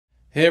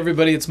Hey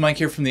everybody, it's Mike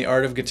here from The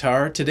Art of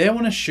Guitar. Today I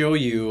want to show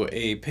you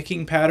a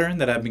picking pattern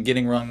that I've been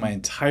getting wrong my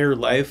entire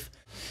life.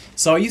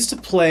 So I used to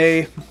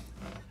play,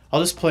 I'll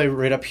just play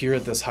right up here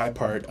at this high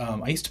part.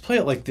 I used to play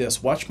it like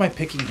this. Watch my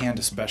picking hand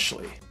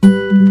especially.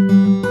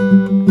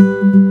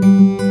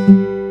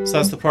 So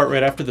that's the part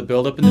right after the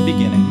build up in the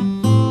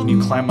beginning. When you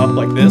climb up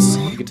like this,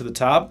 you get to the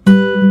top.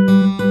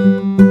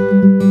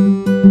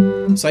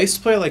 So I used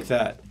to play it like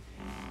that.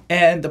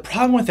 And the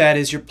problem with that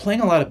is you're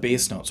playing a lot of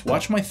bass notes.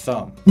 Watch my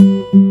thumb.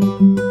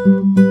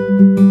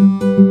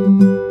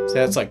 So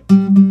that's like,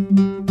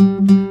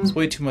 it's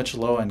way too much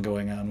low end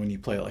going on when you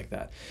play it like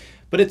that.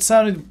 But it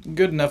sounded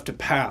good enough to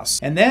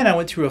pass. And then I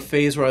went through a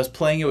phase where I was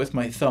playing it with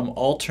my thumb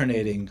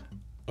alternating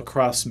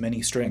across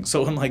many strings.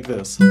 So it went like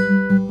this.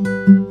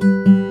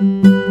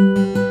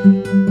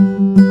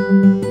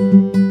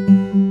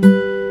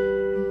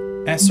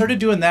 I started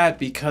doing that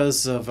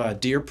because of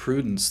Dear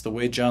Prudence. The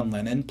way John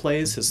Lennon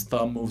plays, his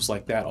thumb moves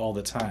like that all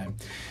the time.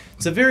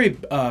 It's a very,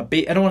 I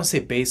don't want to say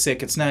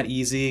basic, it's not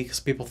easy, because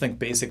people think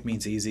basic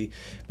means easy,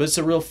 but it's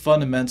a real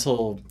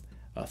fundamental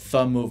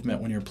thumb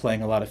movement when you're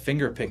playing a lot of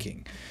finger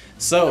picking.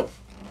 So,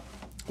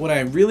 when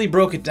I really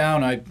broke it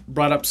down, I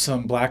brought up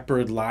some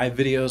Blackbird live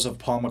videos of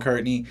Paul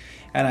McCartney,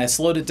 and I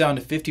slowed it down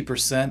to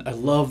 50%. I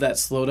love that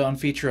slowdown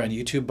feature on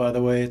YouTube, by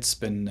the way. It's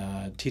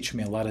been teaching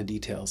me a lot of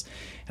details.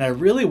 And I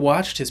really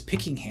watched his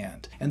picking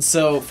hand. And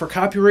so, for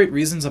copyright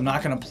reasons, I'm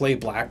not going to play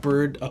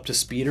Blackbird up to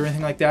speed or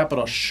anything like that, but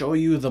I'll show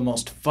you the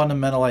most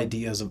fundamental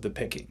ideas of the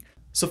picking.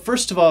 So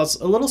first of all, it's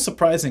a little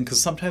surprising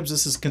because sometimes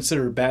this is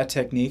considered bad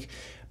technique,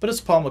 but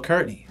it's Paul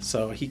McCartney,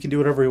 so he can do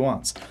whatever he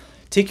wants.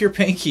 Take your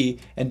pinky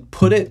and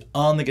put it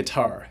on the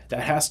guitar.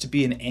 That has to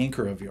be an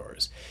anchor of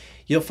yours.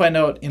 You'll find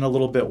out in a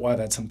little bit why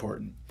that's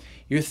important.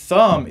 Your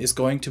thumb is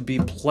going to be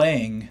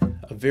playing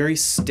a very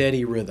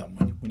steady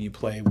rhythm when you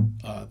play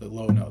the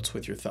low notes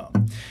with your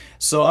thumb.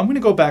 So I'm going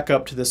to go back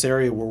up to this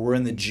area where we're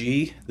in the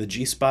G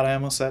spot I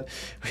almost said.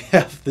 We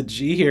have the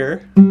G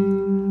here.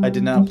 I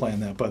did not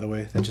plan that, by the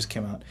way. That just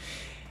came out.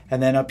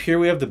 And then up here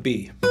we have the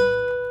B.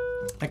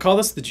 I call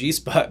this the G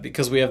spot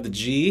because we have the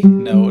G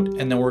note,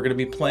 and then we're going to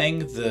be playing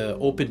the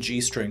open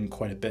G string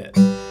quite a bit.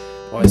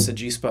 Well, I said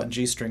G spot and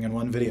G string in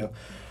one video.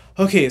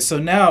 Okay, so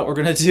now what we're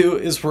going to do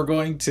is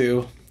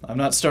I'm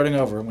not starting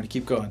over, I'm going to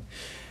keep going.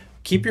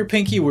 Keep your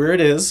pinky where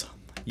it is,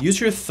 use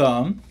your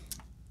thumb,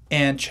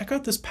 and check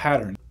out this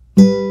pattern.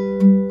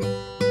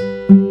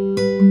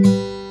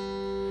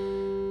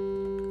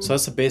 So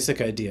that's the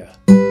basic idea.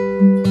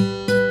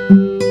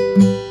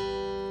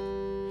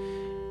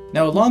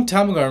 Now, a long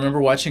time ago, I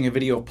remember watching a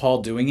video of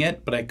Paul doing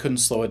it, but I couldn't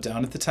slow it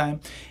down at the time,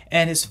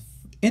 and his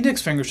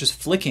index finger was just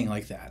flicking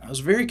like that. I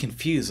was very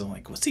confused. I'm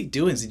like, what's he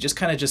doing? Is he just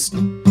kind of just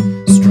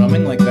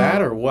strumming like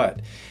that, or what?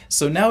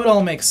 So now it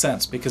all makes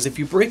sense, because if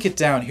you break it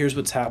down, here's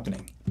what's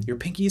happening. Your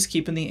pinky's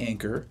keeping the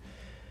anchor.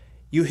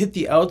 You hit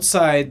the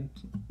outside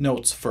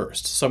notes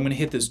first. So I'm going to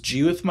hit this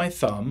G with my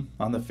thumb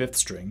on the 5th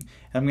string,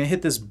 and I'm going to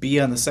hit this B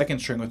on the 2nd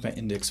string with my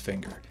index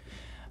finger.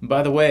 And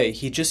by the way,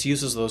 he just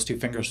uses those two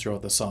fingers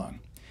throughout the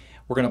song.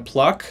 We're going to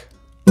pluck,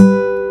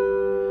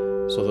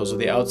 so those are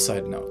the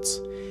outside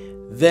notes.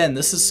 Then,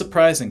 this is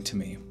surprising to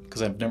me,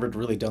 because I've never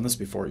really done this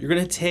before. You're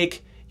going to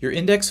take your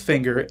index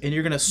finger and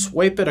you're going to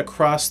swipe it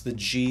across the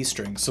G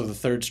string, so the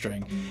 3rd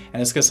string,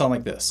 and it's going to sound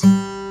like this.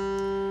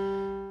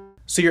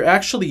 So you're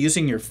actually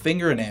using your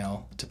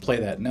fingernail to play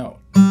that note,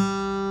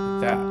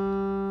 like that.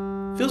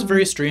 It feels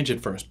very strange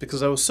at first,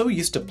 because I was so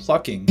used to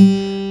plucking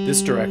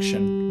this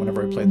direction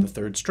whenever I played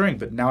the 3rd string,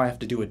 but now I have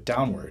to do it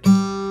downward.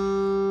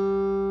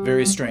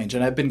 Very strange,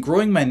 and I've been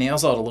growing my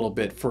nails out a little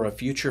bit for a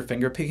future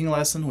finger picking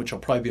lesson, which will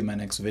probably be my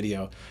next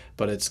video,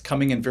 but it's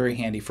coming in very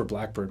handy for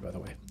Blackbird, by the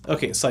way.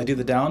 Okay, so I do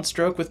the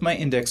downstroke with my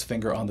index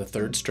finger on the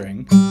 3rd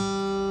string,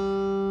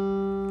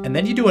 and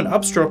then you do an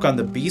upstroke on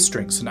the B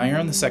string, so now you're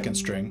on the 2nd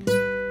string,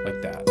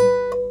 like that.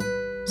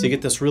 So you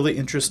get this really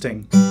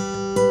interesting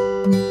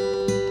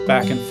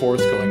back and forth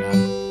going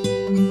on.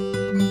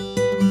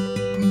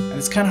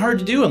 It's kind of hard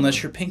to do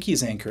unless your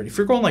pinky's anchored. If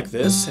you're going like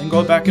this and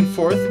going back and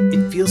forth,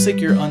 it feels like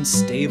you're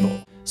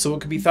unstable. So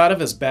what could be thought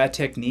of as bad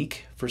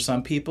technique for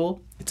some people,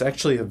 it's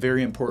actually a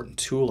very important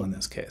tool in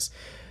this case.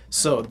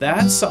 So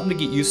that's something to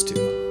get used to,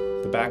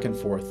 the back and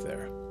forth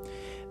there.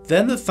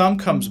 Then the thumb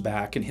comes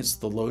back and hits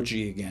the low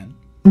G again.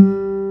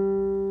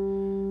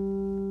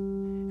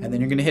 And then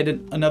you're going to hit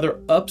another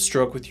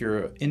upstroke with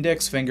your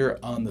index finger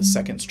on the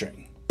 2nd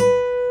string,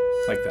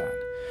 like that.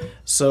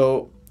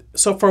 So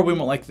far we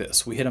went like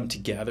this. We hit them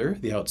together,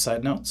 the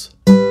outside notes.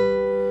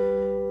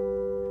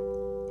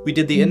 We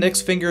did the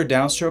index finger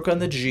downstroke on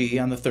the G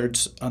on the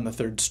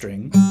 3rd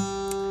string.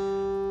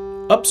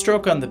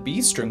 Upstroke on the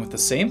B string with the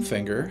same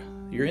finger.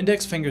 Your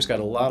index finger's got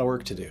a lot of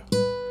work to do.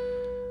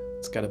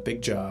 It's got a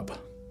big job.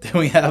 Then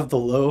we have the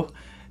low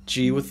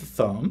G with the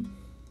thumb.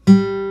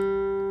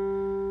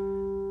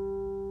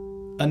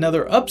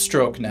 Another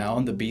upstroke now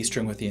on the B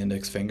string with the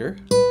index finger.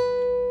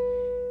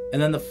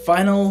 And then the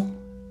final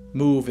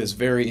move is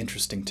very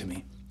interesting to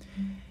me.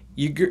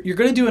 You're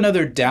going to do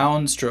another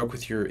downstroke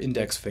with your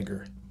index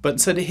finger, but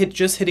instead of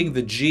just hitting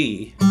the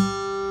G,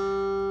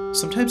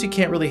 Sometimes you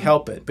can't really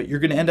help it, but you're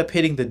going to end up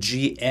hitting the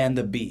G and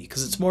the B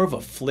because it's more of a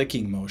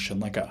flicking motion,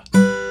 like that.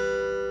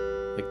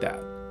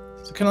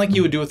 So kind of like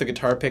you would do with a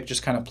guitar pick,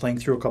 just kind of playing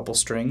through a couple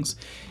strings.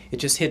 It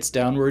just hits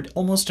downward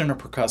almost in a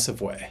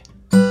percussive way.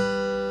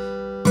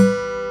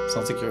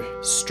 Sounds like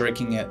you're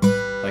striking it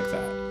like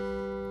that.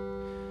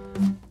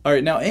 All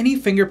right, now any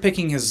finger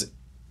picking is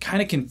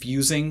kind of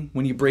confusing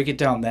when you break it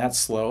down that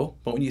slow,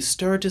 but when you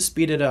start to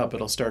speed it up,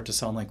 it'll start to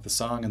sound like the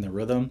song and the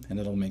rhythm, and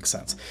it'll make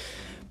sense.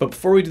 But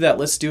before we do that,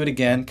 let's do it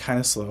again, kind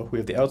of slow. We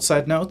have the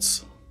outside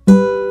notes.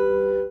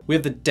 We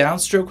have the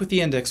downstroke with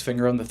the index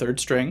finger on the 3rd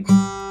string.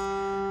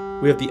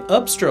 We have the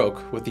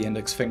upstroke with the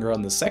index finger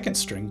on the 2nd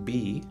string,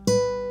 B.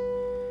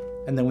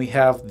 And then we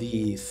have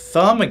the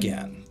thumb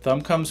again.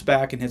 Thumb comes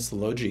back and hits the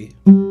low G.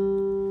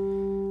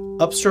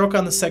 Upstroke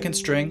on the 2nd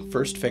string,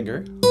 1st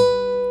finger.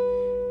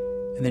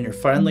 And then you're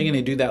finally going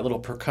to do that little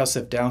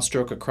percussive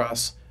downstroke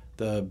across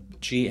the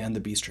G and the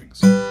B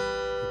strings.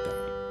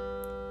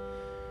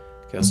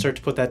 Okay, let's start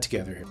to put that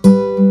together here.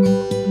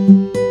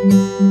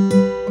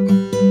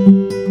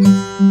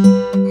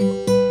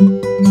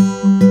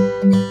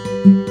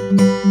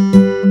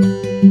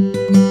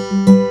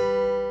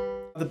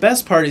 The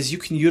best part is you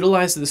can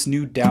utilize this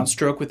new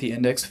downstroke with the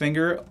index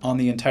finger on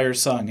the entire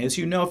song. As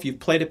you know, if you've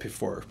played it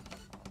before,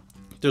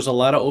 there's a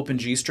lot of open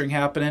G string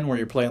happening where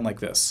you're playing like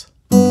this.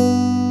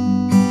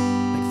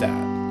 Like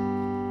that.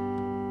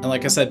 And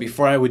like I said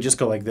before, I would just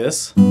go like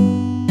this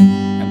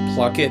and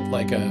pluck it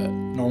like a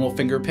normal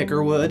finger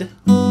picker would.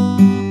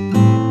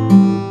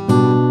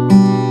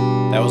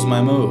 That was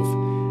my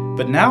move.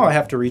 But now I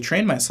have to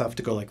retrain myself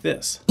to go like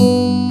this.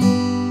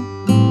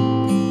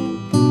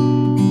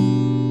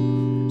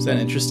 Is that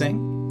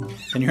interesting?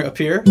 And you're up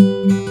here.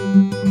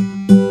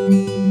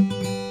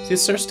 See, it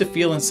starts to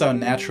feel and sound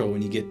natural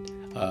when you get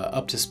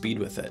up to speed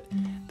with it.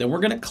 Then we're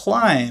going to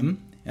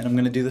climb, and I'm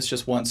going to do this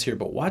just once here,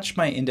 but watch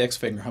my index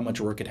finger, how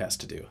much work it has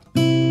to do.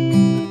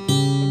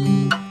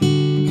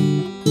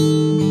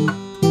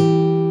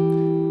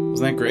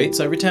 Isn't that great?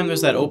 So every time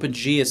there's that open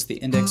G, it's the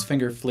index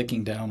finger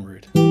flicking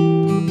downward. You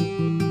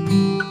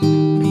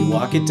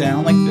walk it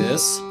down like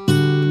this.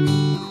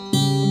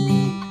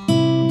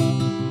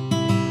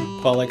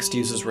 Paul likes to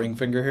use his ring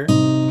finger here.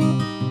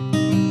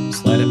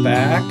 Slide it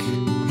back.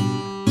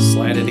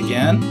 Slide it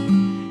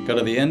again. Go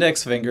to the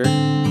index finger.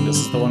 This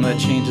is the one that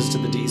changes to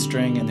the D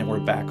string, and then we're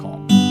back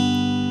home.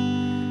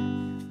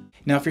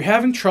 Now, if you're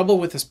having trouble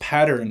with this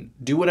pattern,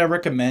 do what I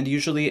recommend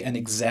usually and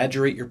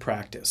exaggerate your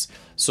practice.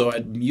 So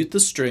I'd mute the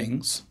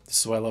strings.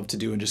 This is what I love to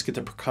do, and just get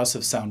the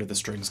percussive sound of the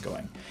strings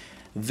going.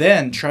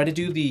 Then try to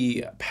do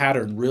the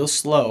pattern real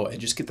slow and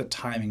just get the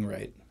timing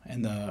right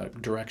and the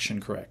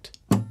direction correct.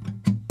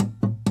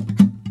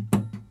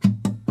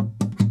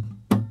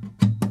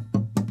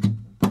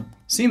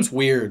 Seems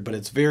weird, but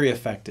it's very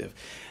effective.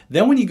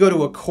 Then when you go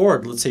to a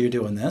chord, let's say you're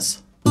doing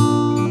this.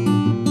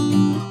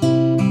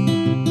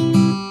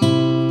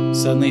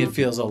 Suddenly it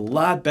feels a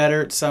lot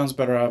better, it sounds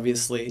better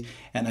obviously,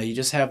 and you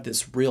just have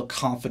this real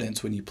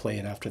confidence when you play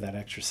it after that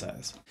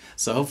exercise.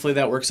 So hopefully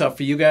that works out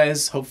for you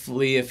guys.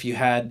 Hopefully if you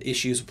had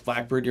issues with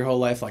Blackbird your whole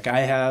life like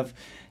I have,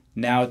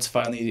 now it's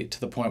finally to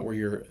the point where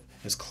you're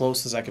as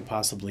close as I could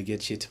possibly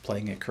get you to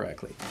playing it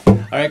correctly.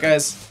 Alright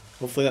guys,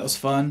 hopefully that was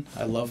fun.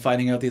 I love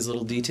finding out these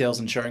little details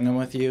and sharing them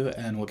with you,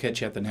 and we'll catch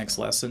you at the next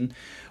lesson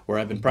where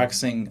I've been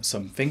practicing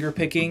some finger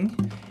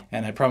picking,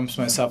 and I promised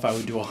myself I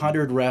would do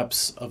 100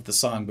 reps of the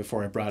song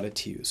before I brought it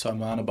to you. So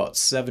I'm on about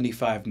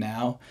 75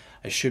 now.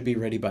 I should be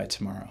ready by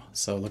tomorrow.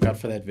 So look out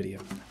for that video.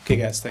 Okay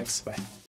guys, thanks. Bye.